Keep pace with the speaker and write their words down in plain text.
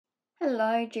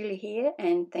Hello, Julie here,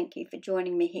 and thank you for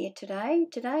joining me here today.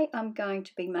 Today I'm going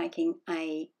to be making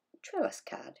a trellis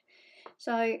card.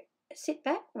 So sit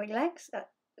back, relax.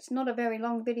 It's not a very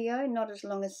long video, not as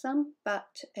long as some,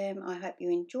 but I hope you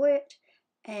enjoy it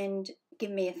and give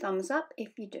me a thumbs up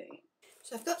if you do.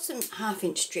 So I've got some 1/2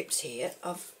 inch strips here.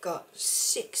 I've got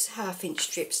 6 1/2 inch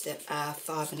strips that are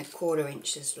 5 1/4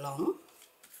 inches long.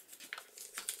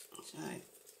 So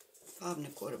 5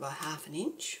 1/4 by 1/2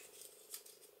 inch.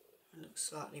 It looks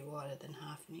slightly wider than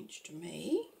 1/2 inch to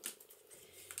me,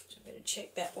 so I better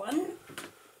check that one.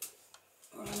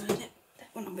 Right,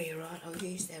 that one will be alright, I'll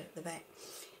use that at the back.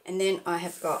 And then I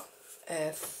have got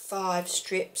 5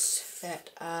 strips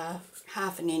that are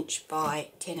 1/2 inch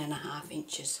by 10 1/2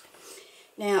 inches.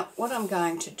 Now what I'm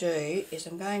going to do is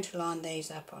I'm going to line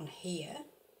these up on here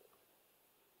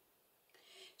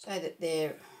so that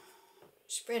they're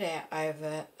spread out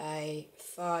over a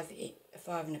 5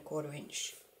 1/4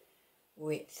 inch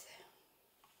width,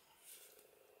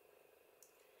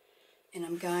 and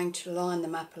I'm going to line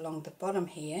them up along the bottom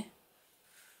here.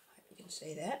 Hope you can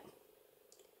see that.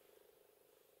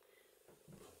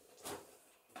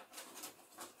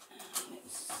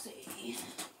 Let's see.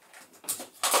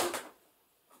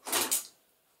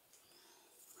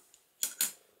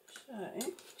 So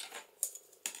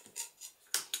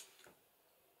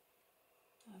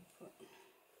I'll put that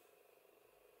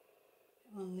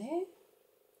one there.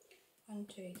 1,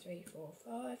 2, 3, 4,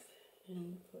 5,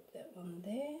 and put that one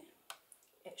there.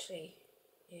 Actually,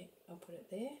 yeah, I'll put it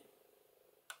there.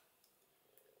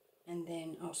 And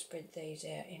then I'll spread these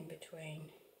out in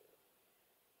between.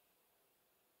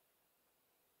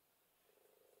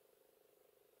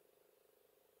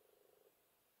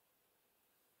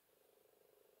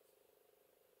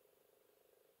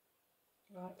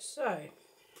 Like so.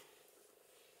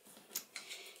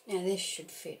 Now this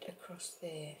should fit across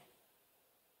there.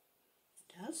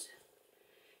 Does.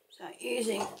 So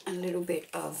using a little bit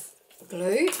of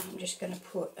glue, I'm just going to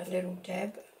put a little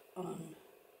dab on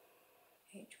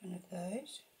each one of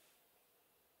those.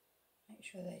 Make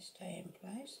sure they stay in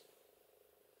place.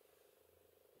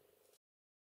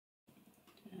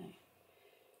 So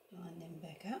line them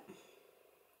back up,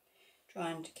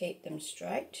 trying to keep them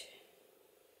straight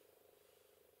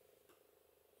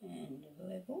and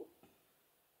level.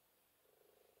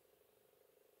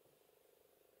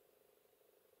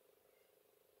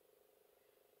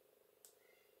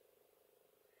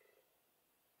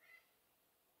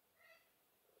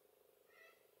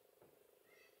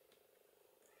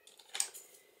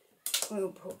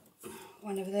 We'll put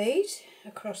one of these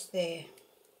across there.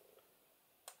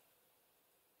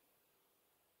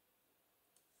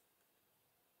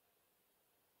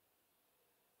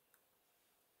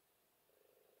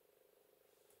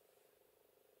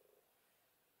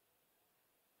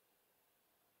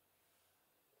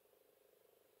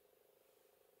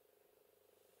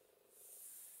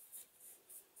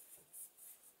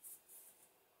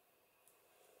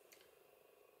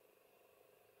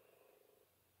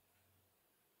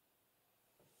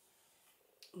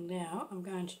 Now I'm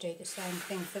going to do the same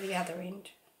thing for the other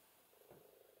end.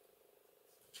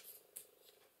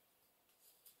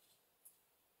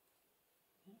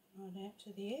 Right out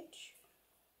to the edge.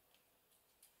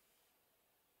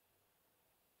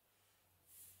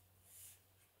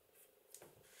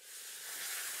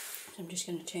 So I'm just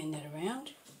going to turn that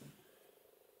around.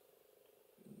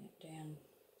 Bring that down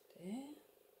there.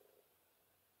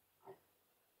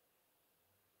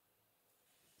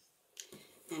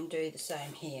 And do the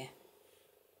same here.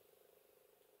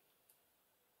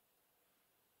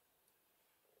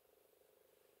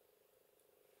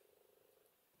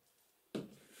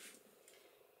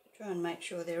 Try and make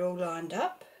sure they're all lined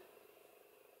up.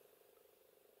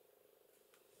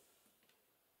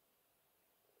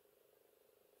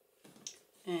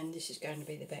 And this is going to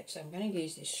be the back, so I'm going to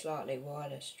use this slightly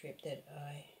wider strip that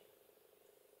I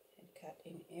had cut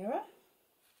in error.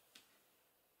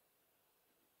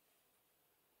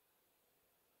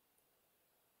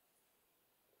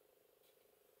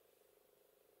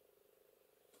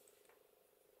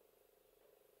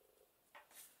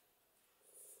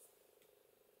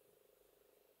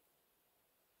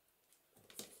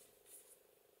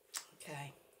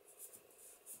 Okay,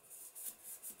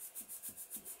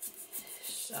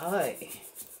 so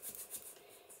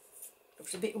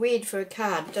looks a bit weird for a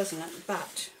card, doesn't it?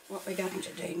 But what we're going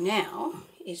to do now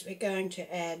is we're going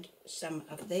to add some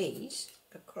of these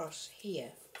across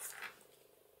here.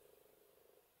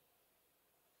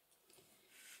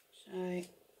 So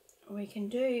we can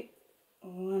do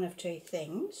one of two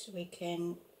things. We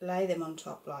can lay them on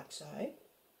top like so,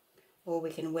 or we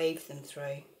can weave them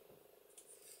through.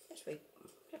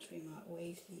 Perhaps we might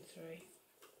weave them through.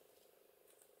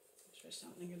 For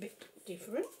something a bit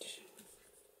different.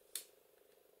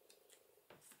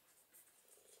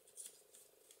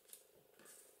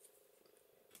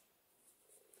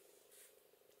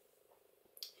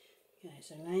 Okay,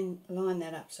 so line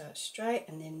that up so it's straight,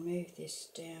 and then move this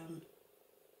down.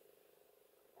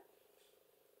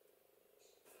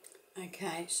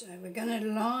 Okay, so we're going to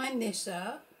line this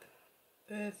up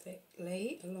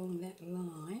perfectly along that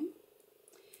line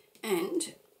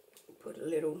and put a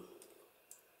little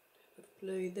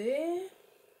blue there.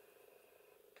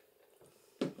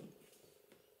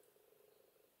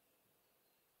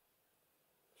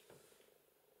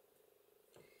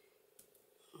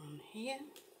 On here.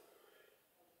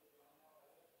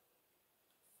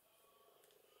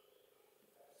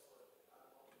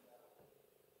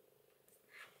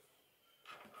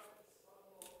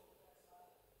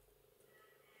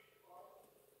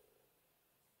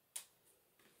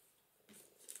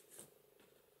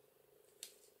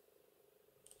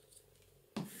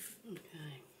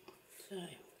 Okay, so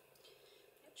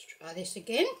let's try this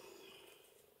again.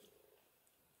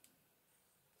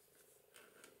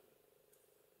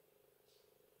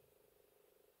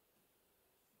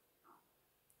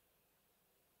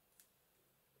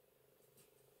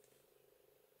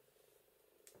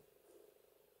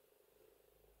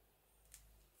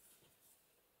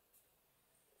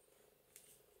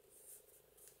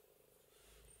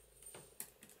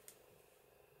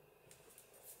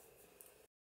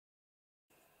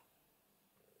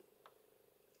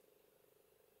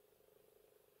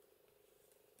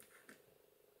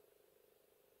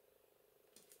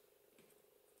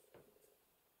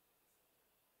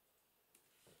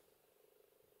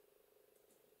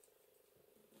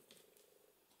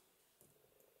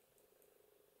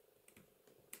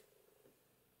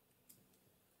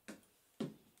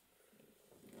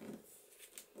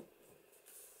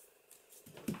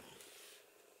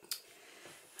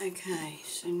 Okay,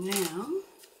 so now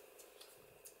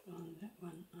line that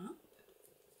one up.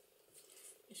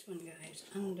 This one goes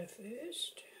under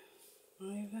first,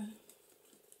 over,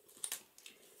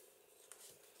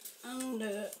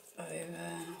 under,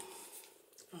 over,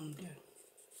 under.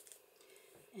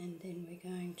 And then we're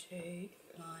going to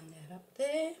line that up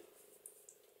there,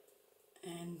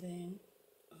 and then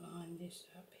line this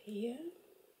up here.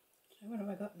 So what have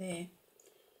I got there?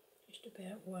 Just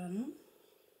about one.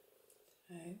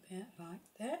 So about like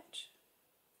that,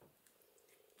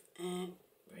 and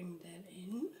bring that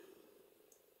in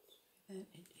so that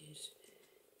it is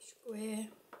square,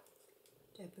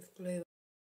 dab of glue.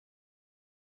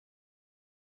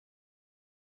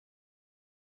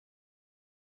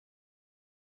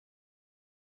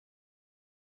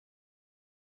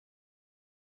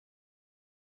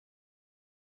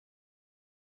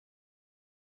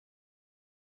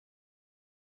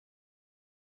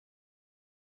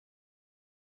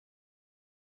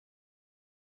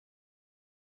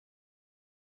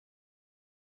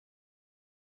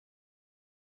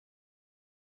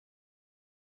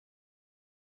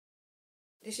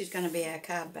 This is going to be our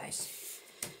card base.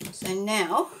 So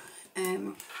now I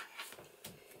can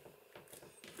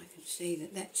see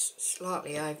that that's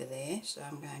slightly over there, so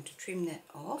I'm going to trim that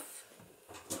off.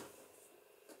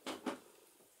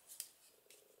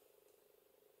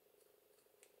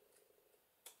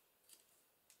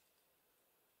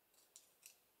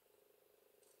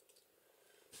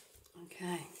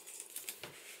 Okay,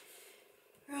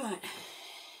 right,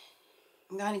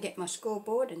 I'm going to get my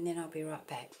scoreboard and then I'll be right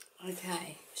back.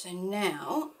 Okay, so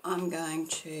now I'm going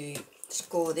to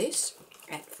score this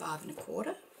at 5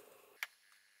 1/4.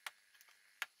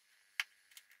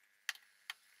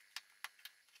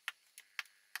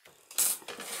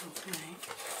 Okay.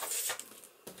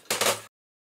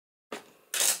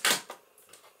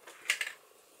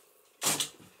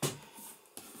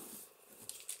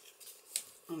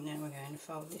 And then we're going to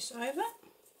fold this over.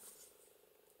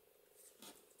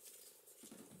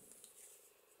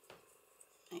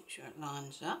 Make sure it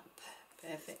lines up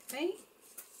perfectly.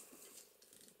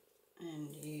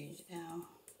 And use our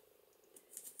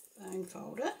bone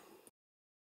folder.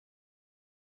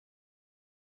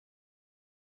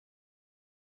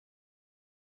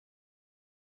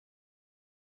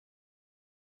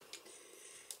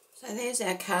 So there's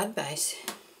our card base.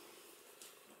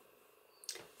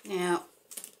 Now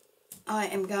I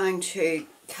am going to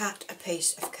cut a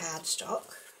piece of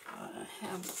cardstock.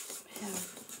 How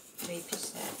deep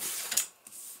is that?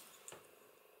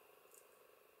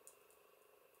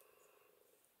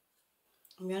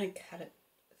 I'm going to cut it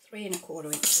 3 1/4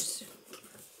 inches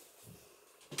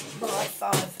by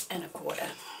 5 1/4.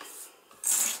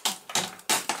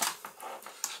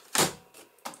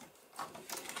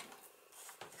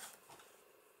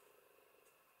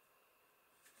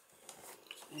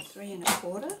 3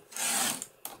 1/4.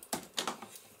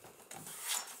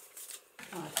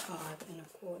 5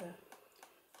 1/4.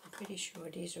 I'm pretty sure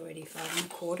it is already 5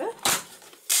 1/4.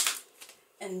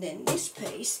 And then this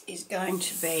piece is going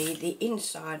to be the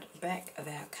inside back of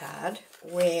our card,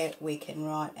 where we can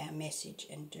write our message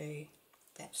and do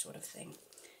that sort of thing.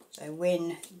 So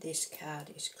when this card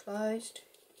is closed,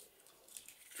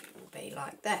 it will be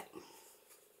like that.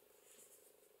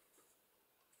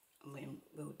 And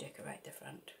we'll decorate the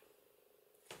front.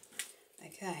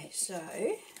 Okay, so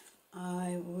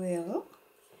I will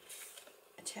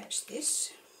attach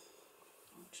this.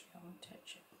 Actually, I'll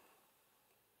attach it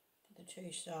to the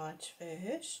 2 sides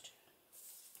first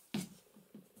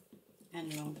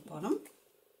and along the bottom.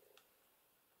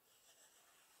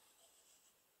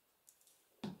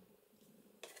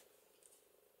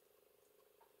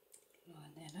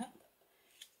 Line that up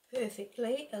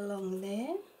perfectly along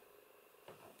there.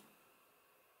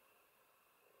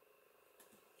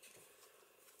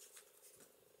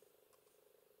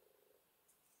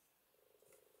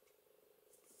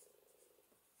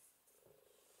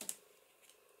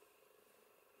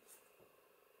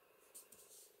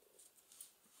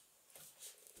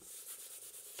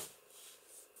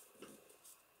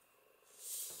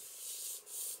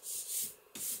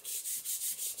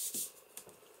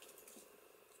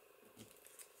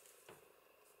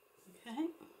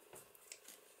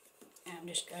 I'm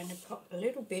just going to pop a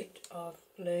little bit of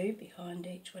glue behind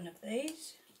each one of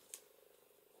these,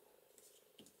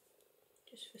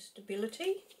 just for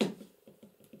stability.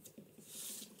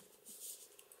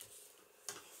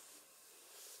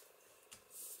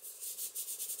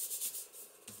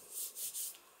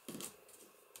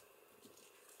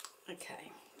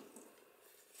 Okay,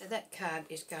 so that card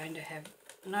is going to have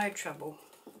no trouble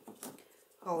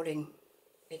holding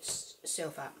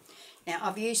itself up. Now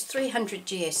I've used 300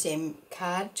 GSM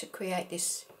card to create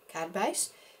this card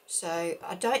base, so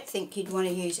I don't think you'd want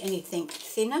to use anything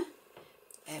thinner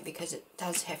because it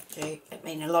does have to, I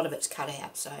mean, a lot of it's cut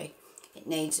out, so it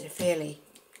needs a fairly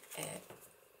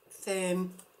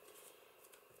firm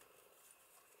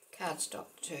cardstock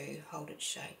to hold its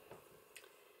shape.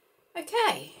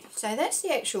 Okay, so that's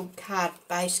the actual card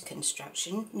base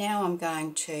construction. Now I'm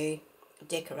going to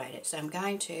decorate it. So I'm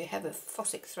going to have a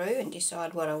fossick through and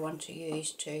decide what I want to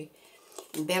use to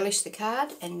embellish the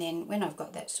card, and then when I've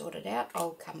got that sorted out, I'll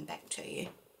come back to you.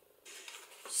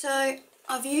 So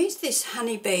I've used this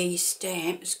honeybee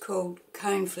stamp. It's called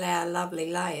Coneflower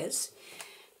Lovely Layers.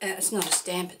 It's not a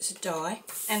stamp, it's a die,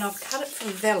 and I've cut it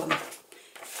from Velum.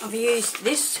 I've used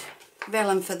this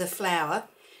vellum for the flower,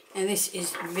 and this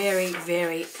is very,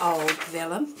 very old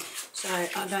vellum, so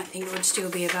I don't think it would still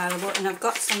be available. And I've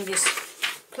got some of this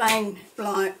plain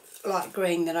light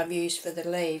green that I've used for the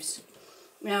leaves.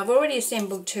 Now I've already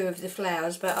assembled 2 of the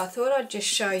flowers, but I thought I'd just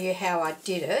show you how I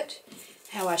did it,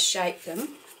 how I shaped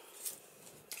them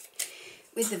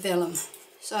with the vellum.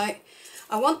 So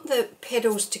I want the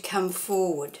petals to come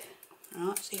forward,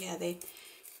 right? See how they're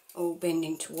all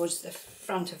bending towards the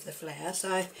front of the flower.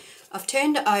 So I've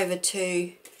turned it over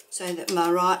so that my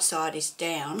right side is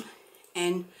down,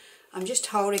 and I'm just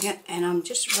holding it and I'm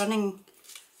just running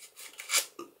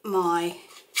my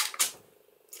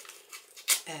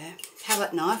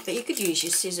palette knife, but you could use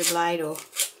your scissor blade or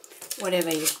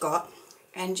whatever you've got,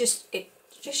 and it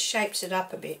just shapes it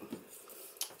up a bit.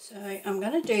 So I'm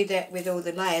going to do that with all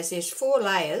the layers. There's 4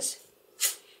 layers.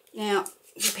 Now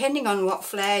depending on what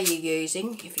flower you're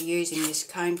using, if you're using this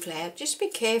cone flower, just be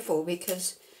careful,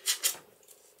 because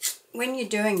when you're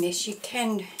doing this you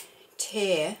can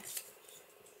tear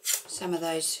some of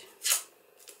those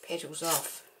petals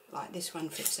off. Like this one,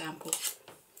 for example.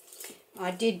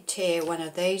 I did tear one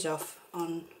of these off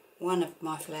on one of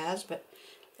my flowers, but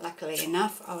luckily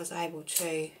enough I was able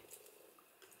to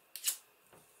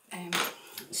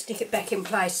stick it back in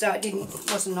place, so it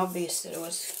wasn't obvious that it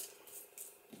was.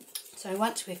 So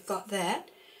once we've got that,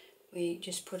 we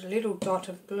just put a little dot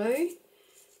of glue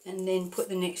and then put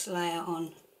the next layer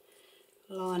on,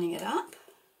 lining it up.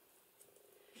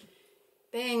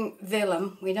 Being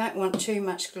vellum, we don't want too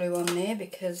much glue on there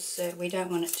because we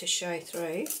don't want it to show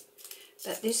through.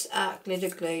 But this art glitter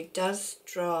glue does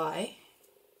dry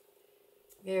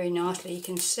very nicely. You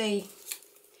can see,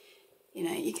 you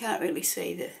know, you can't really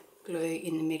see the glue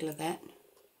in the middle of that.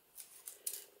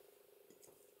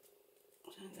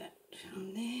 So that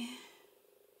on there.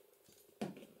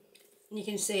 And you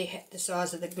can see the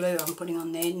size of the glue I'm putting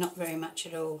on there, not very much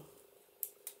at all.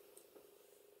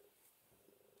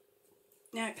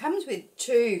 Now it comes with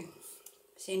 2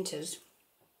 centres,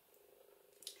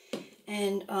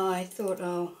 and I thought,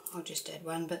 oh, I'll just add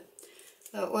one, but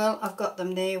thought, well, I've got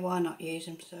them there, why not use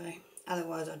them? So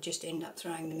otherwise I'd just end up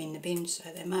throwing them in the bin, so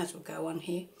they may as well go on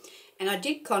here. And I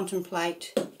did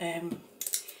contemplate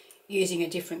using a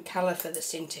different colour for the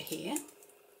centre here,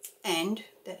 and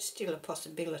that's still a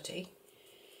possibility.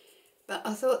 But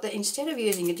I thought that instead of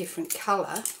using a different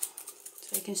colour,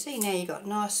 so you can see now you've got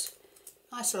nice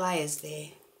layers there.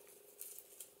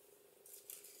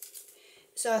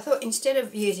 So I thought instead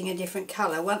of using a different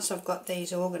colour, once I've got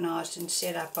these organised and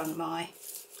set up on my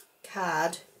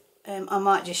card, I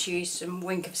might just use some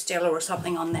Wink of Stella or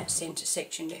something on that centre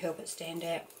section to help it stand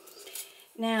out.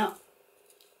 Now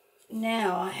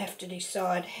I have to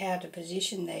decide how to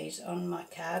position these on my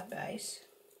card base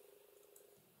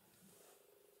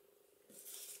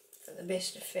for the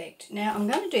best effect. Now I'm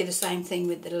going to do the same thing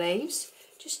with the leaves,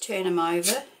 just turn them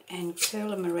over and curl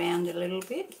them around a little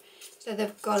bit so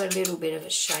they've got a little bit of a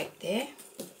shape there.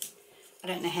 I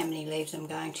don't know how many leaves I'm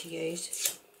going to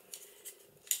use,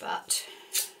 but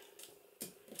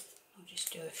I'll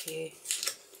just do a few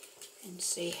and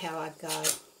see how I go.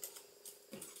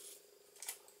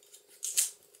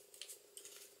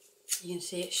 You can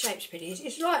see it shapes pretty easy.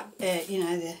 It's like, you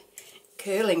know, the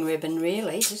curling ribbon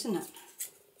really, isn't it?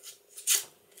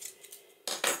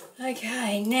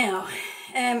 Okay, now,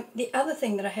 the other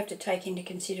thing that I have to take into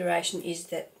consideration is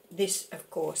that this, of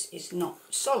course, is not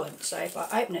solid. So if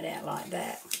I open it out like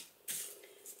that,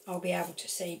 I'll be able to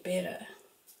see better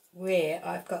where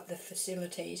I've got the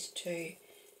facilities to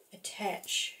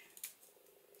attach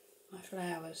my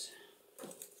flowers.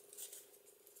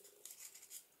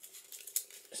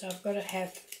 So I've got to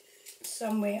have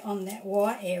somewhere on that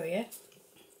white area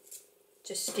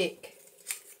to stick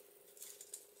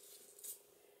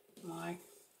my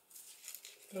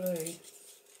glue.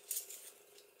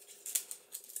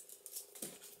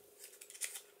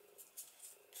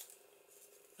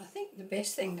 I think the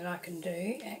best thing that I can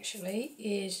do actually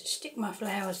is stick my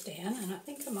flowers down, and I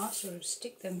think I might sort of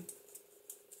stick them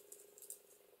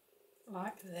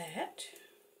like that.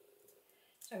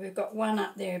 So we've got one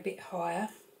up there a bit higher,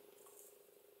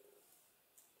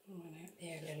 one out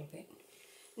there a little bit.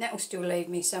 And that will still leave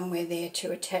me somewhere there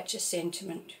to attach a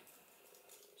sentiment.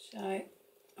 So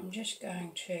I'm just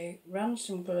going to run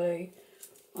some glue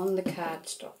on the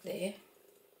cardstock there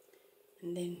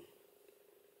and then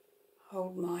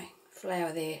hold my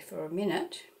flower there for a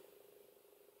minute.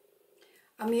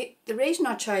 The reason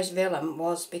I chose vellum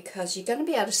was because you're going to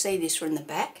be able to see this from the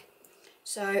back.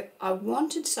 So I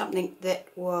wanted something that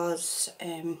was,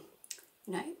 you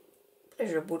know,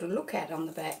 pleasurable to look at on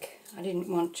the back. I didn't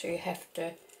want to have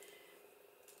to,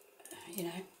 you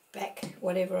know, back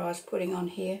whatever I was putting on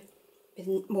here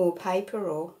with more paper,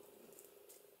 or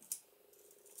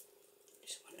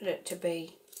just wanted it to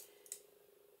be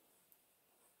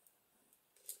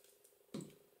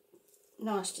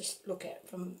nice to look at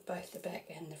from both the back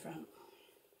and the front.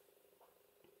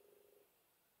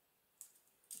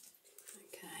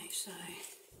 Okay, so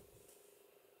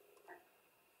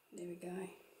there we go.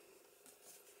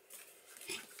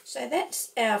 So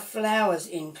that's our flowers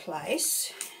in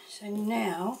place. So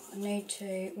now I need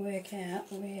to work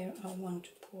out where I want to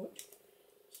put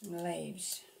some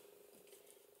leaves.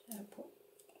 So I'll put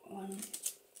one,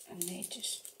 and need to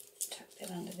tuck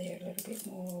that under there a little bit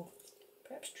more.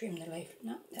 Perhaps trim the leaf.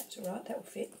 No, that's all right, that will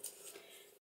fit.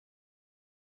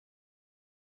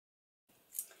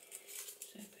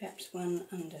 So perhaps one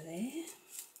under there.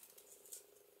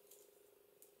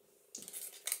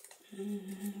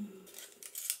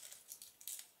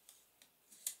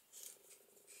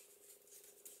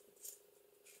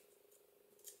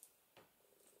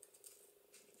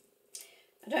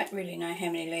 I don't really know how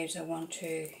many leaves I want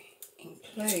to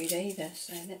include either,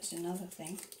 so that's another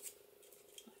thing.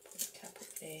 I'll put a couple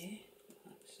there,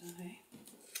 like so.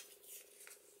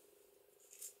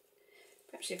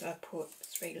 Perhaps if I put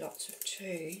 3 lots of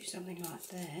 2, something like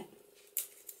that,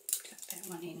 tuck that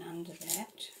one in under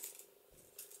that.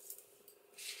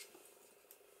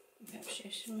 Perhaps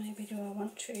just, maybe do I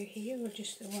want 2 here or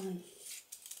just the one?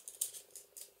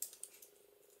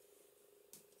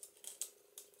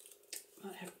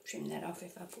 Might have to trim that off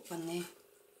if I put one there.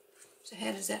 So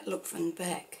how does that look from the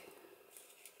back?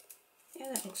 Yeah,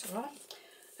 that looks alright.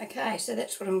 Okay, so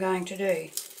that's what I'm going to do.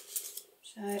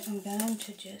 So I'm going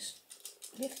to just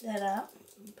lift that up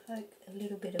and poke a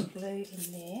little bit of glue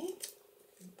in there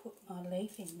and put my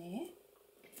leaf in there.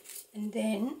 And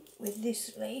then with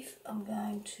this leaf I'm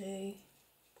going to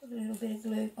put a little bit of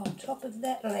glue on top of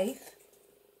that leaf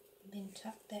and then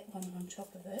tuck that one on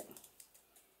top of it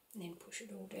and then push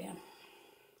it all down.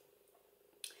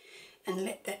 And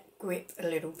let that grip a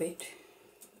little bit.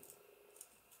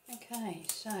 Okay,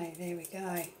 so there we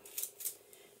go.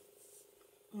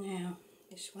 Now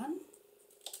this one,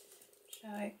 So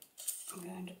I'm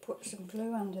going to put some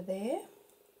glue under there,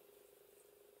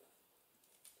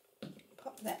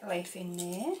 pop that leaf in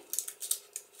there,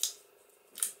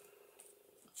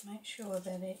 make sure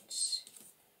that it's,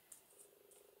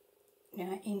 you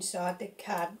know, inside the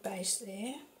card base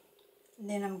there, and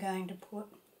then I'm going to put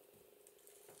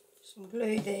some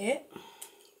glue there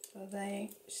for the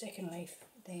second leaf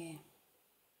there.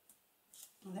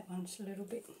 Well, that one's a little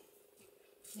bit,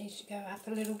 needs to go up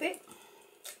a little bit,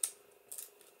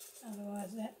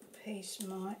 otherwise that piece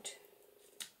might,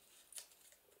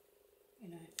 you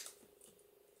know,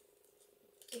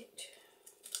 get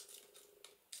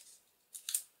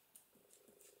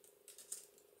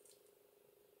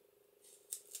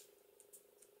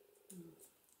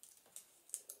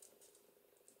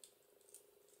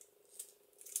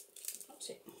that's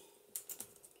it.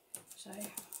 So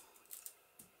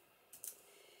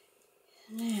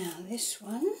now this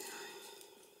one,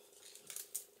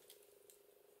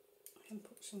 I can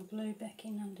put some glue back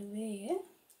in under there,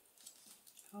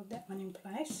 hold that one in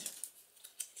place,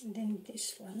 and then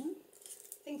this one,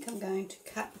 I think I'm going to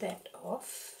cut that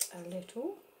off a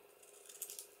little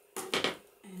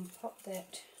and pop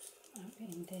that up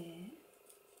in there.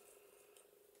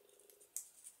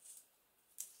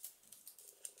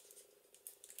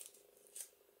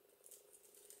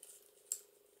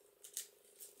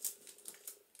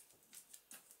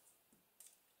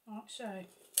 Like so.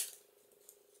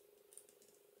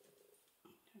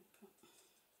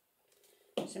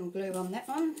 Put some glue on that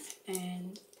one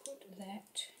and put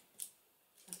that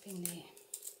up in there.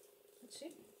 That's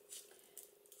it.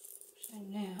 So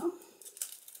now,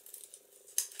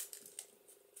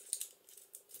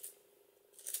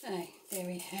 so there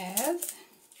we have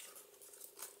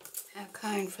our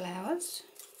coneflowers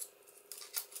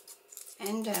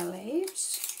and our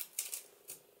leaves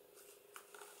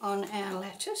on our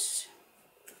lattice.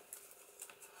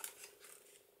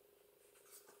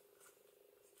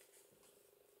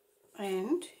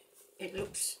 And it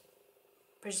looks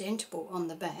presentable on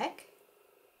the back.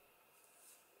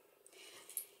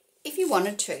 If you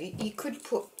wanted to, you could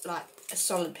put like a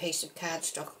solid piece of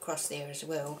cardstock across there as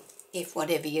well, if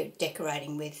whatever you're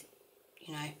decorating with,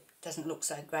 you know, doesn't look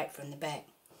so great from the back.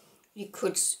 You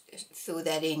could fill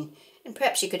that in, and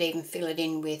perhaps you could even fill it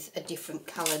in with a different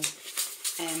coloured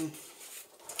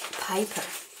paper.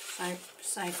 So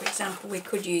say for example we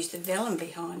could use the vellum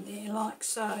behind there like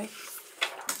so,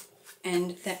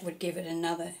 and that would give it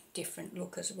another different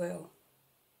look as well.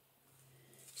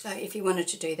 So if you wanted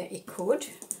to do that you could,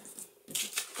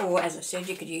 or as I said,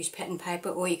 you could use pattern paper,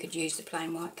 or you could use the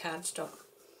plain white cardstock,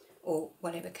 or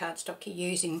whatever cardstock you're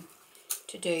using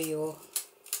to do your...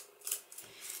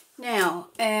 Now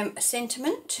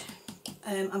sentiment,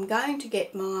 I'm going to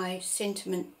get my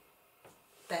sentiment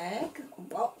bag or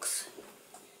box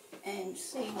and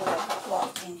see what I've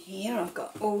got in here. I've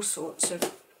got all sorts of,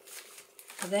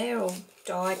 they're all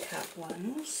die cut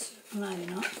ones, no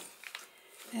they're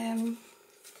not.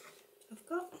 I've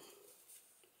got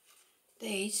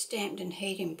these stamped and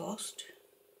heat embossed,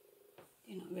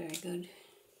 they're not very good.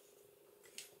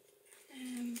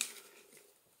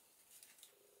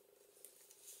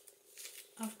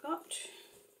 I've got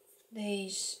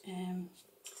these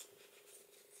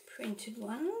printed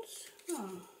ones.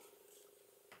 Oh,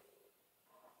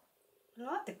 I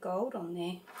like the gold on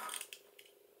there.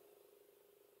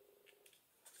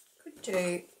 Could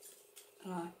do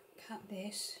like cut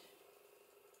this.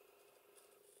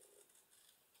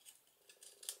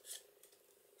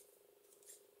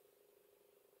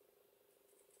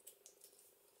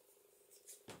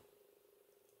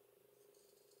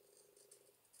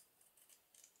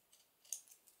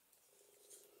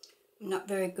 I'm not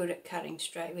very good at cutting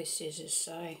straight with scissors,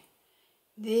 so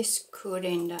this could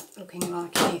end up looking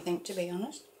like anything, to be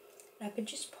honest. I could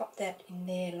just pop that in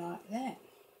there like that.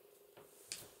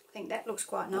 I think that looks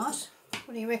quite nice.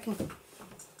 What do you reckon?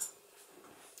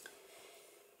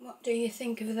 What do you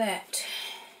think of that?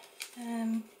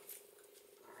 We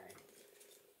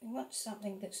want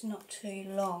something that's not too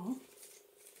long.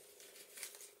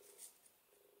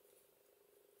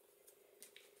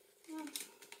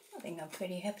 I think I'm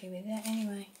pretty happy with that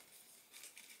anyway.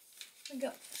 We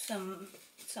got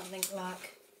something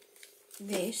like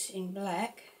this in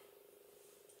black.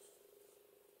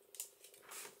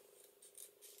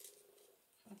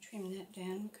 I'll trim that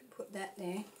down, could put that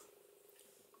there.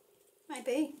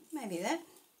 Maybe that.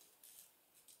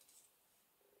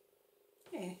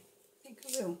 Yeah, I think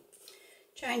I will.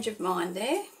 Change of mind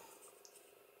there.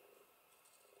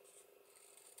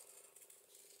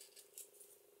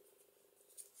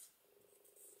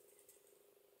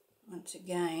 Once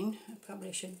again, I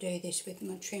probably should do this with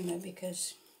my trimmer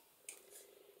because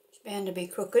bound to be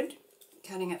crooked,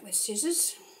 cutting it with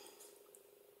scissors.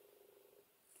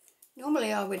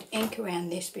 Normally I would ink around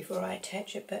this before I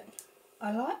attach it, but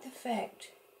I like the fact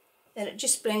that it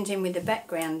just blends in with the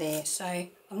background there, so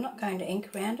I'm not going to ink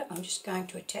around it, I'm just going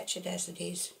to attach it as it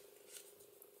is.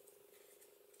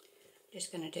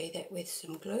 Just going to do that with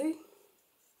some glue.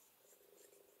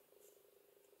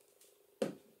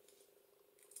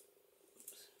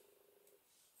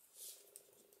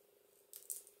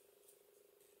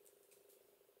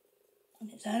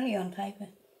 And it's only on paper.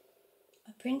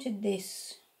 I printed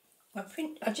this, I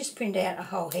just print out a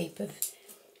whole heap of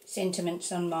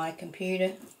sentiments on my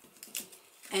computer,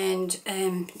 and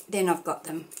then I've got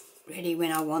them ready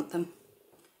when I want them.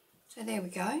 So there we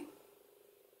go.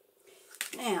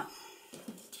 Now,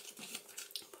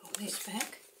 pull this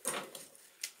back,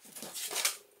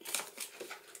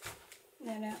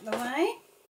 that out the way.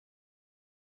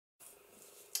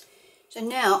 So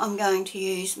now I'm going to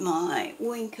use my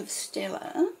Wink of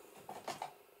Stella.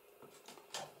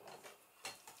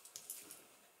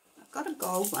 I've got a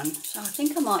gold one, so I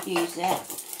think I might use that.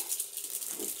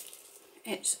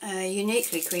 It's a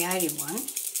uniquely creative one.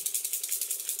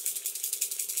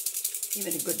 Give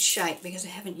it a good shake because I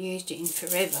haven't used it in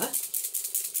forever.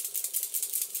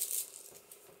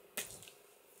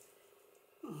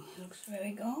 Oh, it looks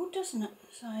very gold, doesn't it?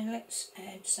 So let's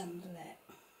add some of that.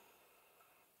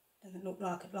 Doesn't look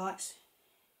like it likes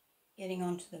getting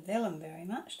onto the vellum very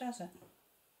much, does it?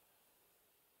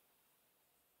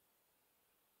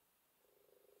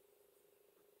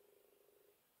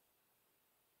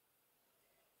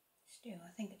 Still,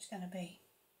 I think it's going to be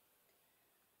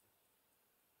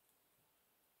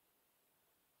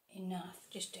enough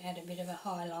just to add a bit of a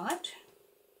highlight.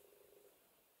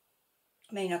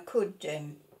 I mean, I could get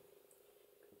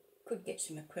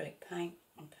some acrylic paint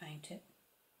and paint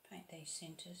these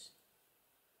centres.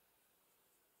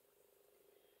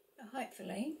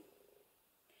 Hopefully,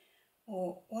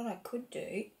 or what I could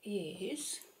do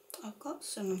is, I've got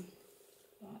some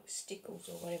like stickles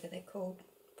or whatever they're called,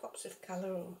 pops of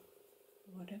colour or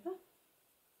whatever.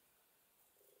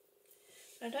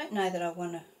 I don't know that I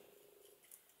want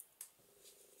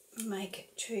to make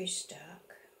it too stark.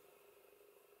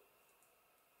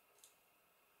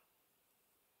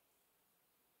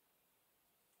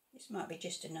 This might be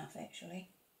just enough actually,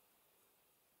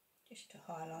 just to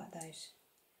highlight those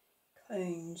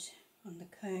cones on the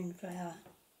cone flower.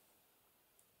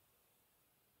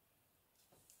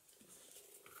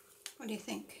 What do you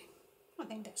think? I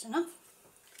think that's enough.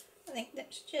 I think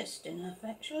that's just enough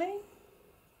actually.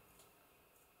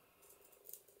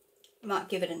 Might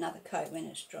give it another coat when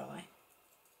it's dry,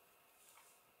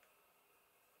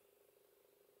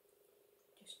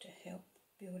 just to help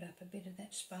build up a bit of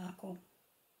that sparkle.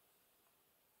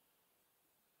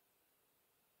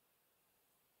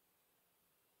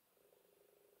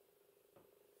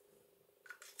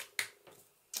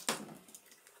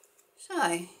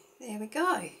 So there we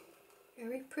go,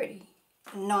 very pretty.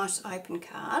 A nice open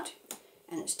card,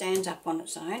 and it stands up on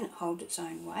its own, it holds its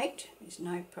own weight, there's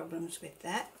no problems with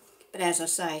that. But as I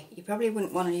say, you probably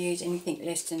wouldn't want to use anything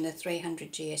less than the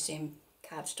 300 GSM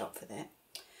cardstock for that.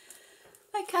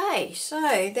 Okay,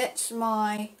 so that's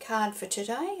my card for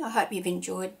today. I hope you've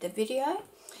enjoyed the video.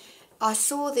 I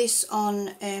saw this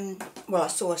on, well, I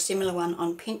saw a similar one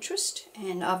on Pinterest,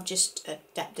 and I've just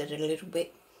adapted it a little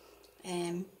bit.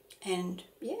 And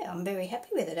yeah, I'm very happy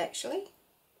with it actually.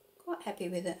 Quite happy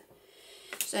with it.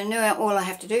 So now all I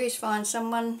have to do is find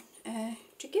someone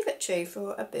to give it to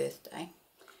for a birthday.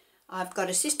 I've got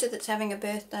a sister that's having a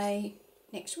birthday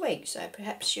next week, so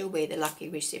perhaps she'll be the lucky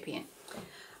recipient.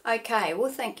 Okay,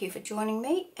 well thank you for joining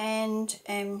me, and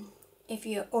if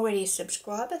you're already a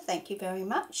subscriber, thank you very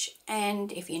much.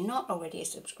 And if you're not already a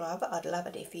subscriber, I'd love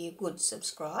it if you would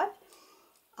subscribe.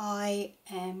 Yeah,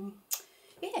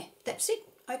 that's it.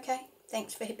 Okay,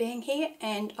 thanks for being here,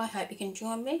 and I hope you can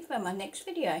join me for my next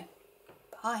video.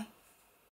 Bye.